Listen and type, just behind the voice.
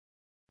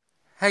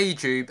Hey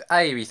YouTube,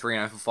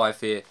 AEB3945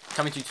 here,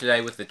 coming to you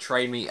today with the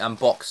Trade Me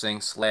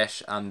unboxing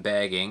slash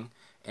unbagging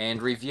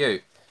and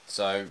review.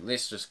 So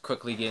let's just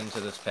quickly get into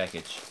this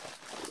package.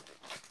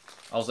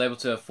 I was able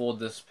to afford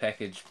this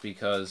package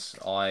because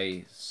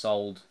I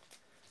sold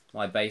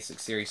my basic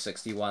Series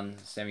 61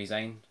 Sami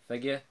Zayn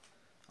figure.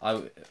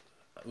 I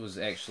was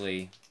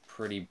actually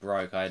pretty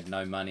broke, I had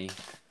no money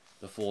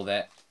before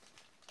that.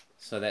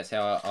 So that's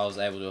how I was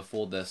able to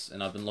afford this,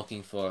 and I've been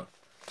looking for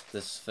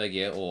this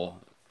figure, or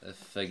a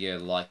figure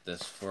like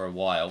this, for a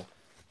while.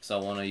 So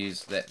I want to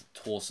use that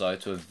torso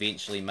to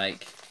eventually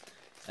make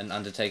an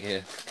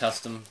Undertaker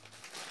custom.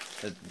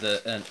 I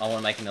want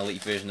to make an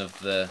elite version of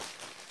the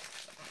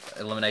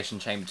Elimination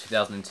Chamber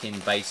 2010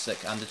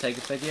 basic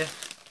Undertaker figure.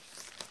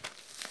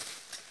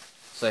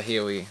 So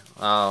here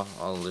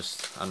I'll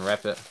just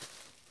unwrap it.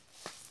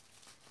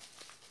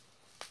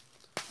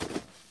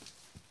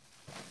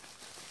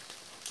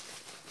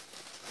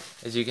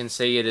 As you can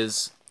see, it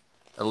is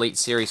Elite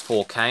Series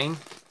 4 Kane.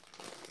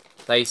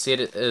 They said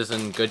it is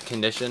in good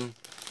condition.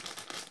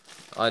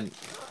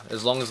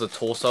 As long as the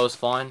torso is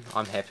fine,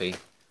 I'm happy.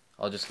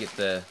 I'll just get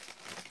the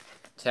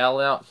towel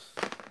out.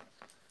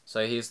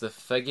 So here's the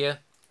figure.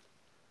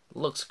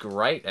 Looks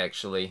great,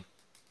 actually.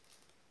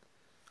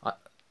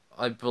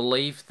 I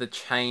believe the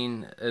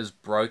chain is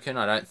broken.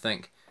 I don't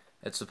think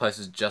it's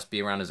supposed to just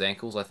be around his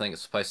ankles. I think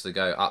it's supposed to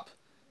go up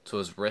to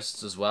his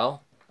wrists as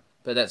well.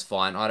 But that's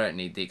fine. I don't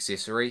need the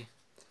accessory.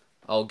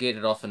 I'll get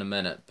it off in a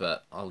minute,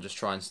 but I'll just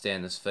try and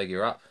stand this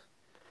figure up.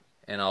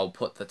 And I'll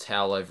put the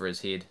towel over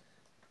his head.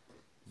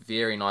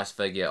 Very nice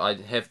figure. I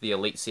have the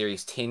Elite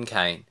Series 10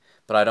 Kane,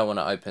 but I don't want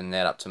to open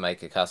that up to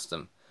make a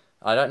custom.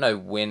 I don't know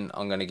when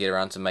I'm going to get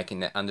around to making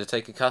that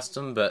Undertaker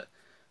custom, but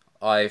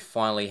I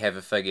finally have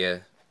a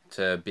figure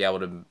to be able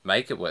to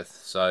make it with.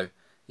 So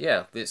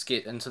yeah, let's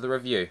get into the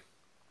review.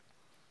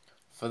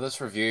 For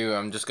this review,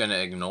 I'm just going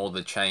to ignore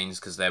the chains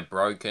because they're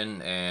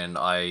broken and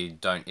I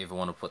don't ever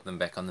want to put them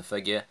back on the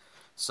figure.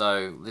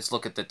 So let's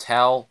look at the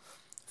towel.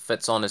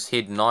 Fits on his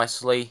head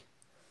nicely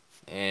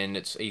and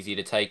it's easy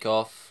to take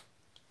off.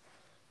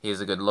 Here's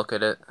a good look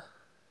at it.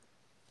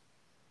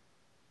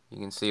 You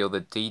can see all the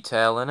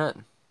detail in it,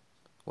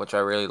 which I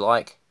really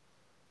like.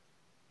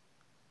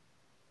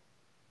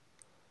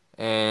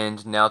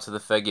 And now to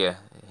the figure.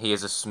 He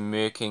has a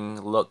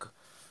smirking look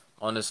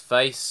on his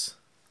face.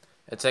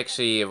 It's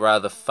actually a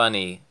rather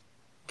funny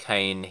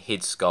Kane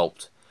head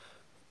sculpt,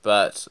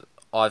 but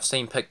I've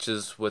seen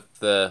pictures with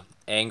the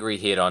angry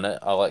head on it.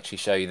 I'll actually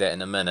show you that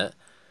in a minute.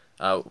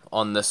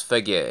 On this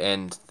figure,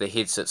 and the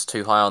head sits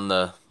too high on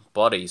the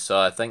body, so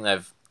I think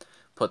they've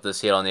put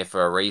this head on there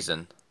for a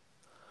reason.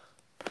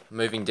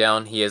 Moving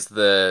down, he has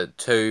the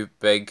two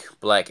big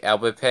black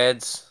elbow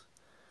pads.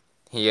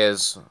 He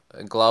has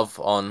a glove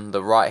on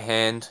the right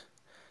hand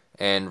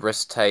and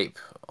wrist tape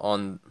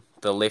on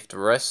the left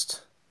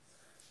wrist.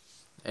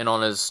 And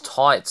on his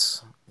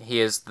tights, he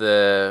has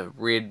the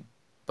red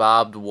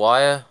barbed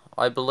wire,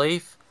 I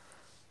believe.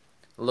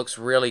 It looks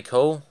really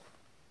cool.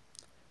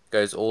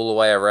 Goes all the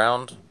way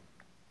around.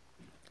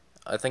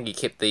 I think he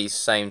kept these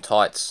same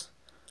tights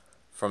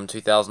from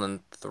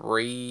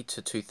 2003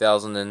 to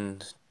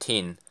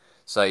 2010.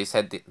 So he's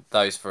had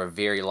those for a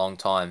very long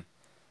time.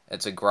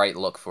 It's a great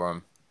look for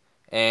him.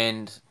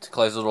 And to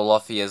close it all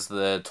off, he has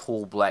the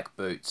tall black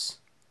boots.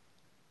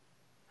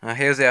 Now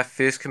here's our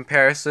first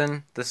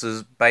comparison. This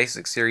is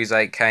basic Series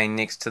 8 Kane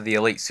next to the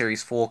Elite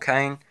Series 4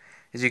 Kane.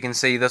 As you can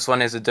see, this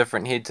one has a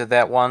different head to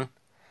that one.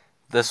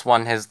 This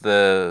one has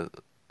the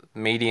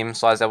medium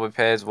sized elbow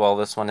pads, while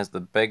this one has the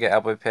bigger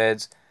elbow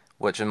pads,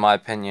 which in my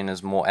opinion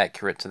is more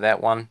accurate to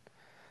that one.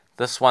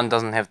 This one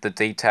doesn't have the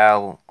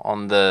detail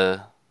on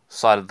the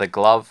side of the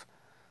glove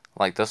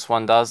like this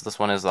one does. This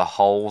one has the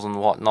holes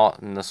and whatnot,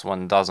 and this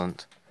one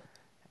doesn't.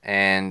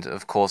 And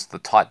of course the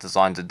tight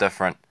designs are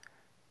different.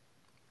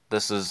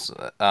 This is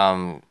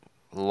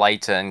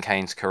later in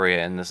Kane's career,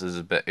 and this is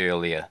a bit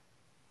earlier.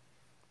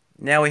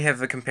 Now we have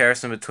the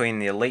comparison between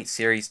the Elite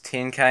Series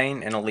 10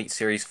 Kane and Elite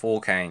Series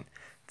 4 Kane.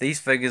 These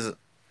figures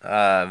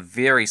are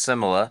very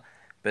similar,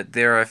 but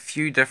there are a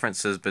few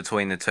differences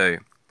between the two.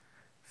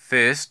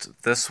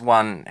 First, this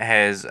one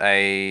has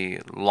a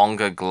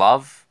longer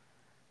glove.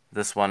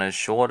 This one is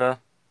shorter.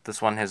 This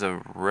one has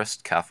a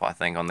wrist cuff, I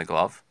think, on the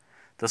glove.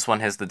 This one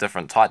has the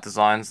different tight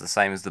designs, the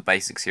same as the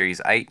basic Series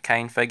 8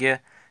 Kane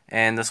figure.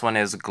 And this one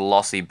has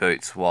glossy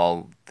boots,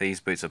 while these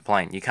boots are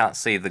plain. You can't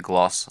see the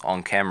gloss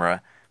on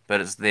camera,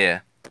 but it's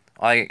there.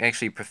 I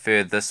actually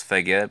prefer this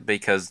figure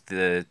because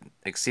the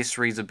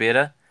accessories are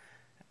better,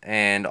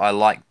 and I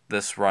like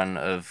this run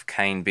of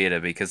Kane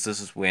better because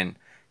this is when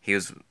he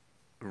was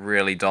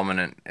really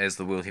dominant as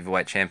the World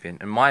Heavyweight Champion.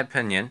 In my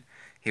opinion,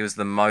 he was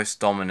the most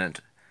dominant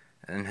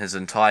in his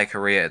entire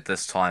career at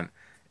this time.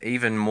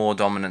 Even more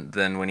dominant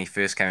than when he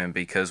first came in,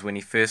 because when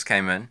he first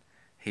came in,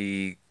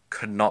 he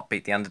could not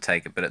beat The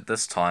Undertaker, but at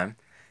this time,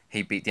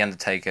 he beat The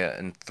Undertaker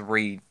in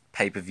 3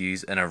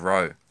 pay-per-views in a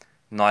row.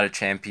 Night of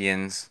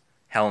Champions,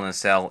 Hell in a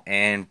Cell,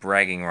 and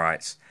Bragging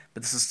Rights.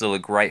 But this is still a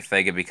great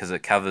figure because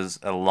it covers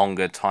a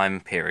longer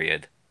time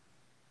period.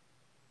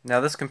 Now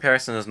this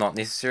comparison is not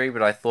necessary,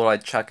 but I thought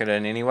I'd chuck it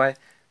in anyway.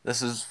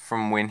 This is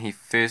from when he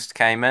first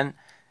came in,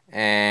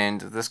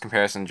 and this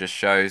comparison just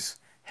shows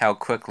how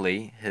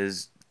quickly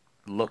his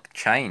look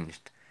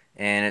changed.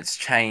 And it's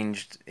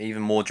changed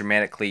even more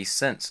dramatically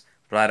since,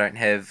 but I don't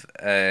have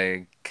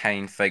a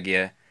Kane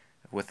figure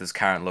with his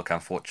current look,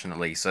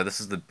 unfortunately, so this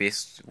is the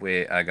best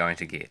we are going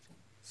to get.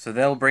 So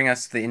that'll bring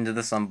us to the end of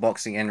this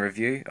unboxing and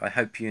review. I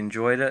hope you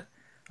enjoyed it.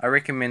 I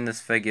recommend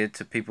this figure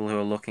to people who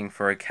are looking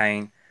for a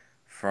Kane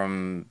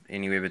from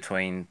anywhere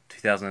between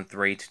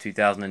 2003 to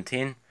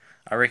 2010.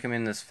 I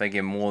recommend this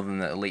figure more than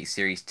the Elite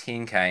Series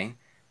 10 Kane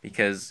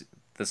because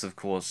this of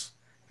course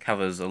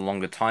covers a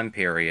longer time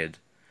period.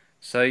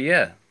 So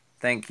yeah,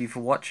 thank you for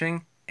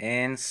watching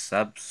and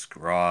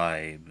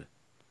subscribe.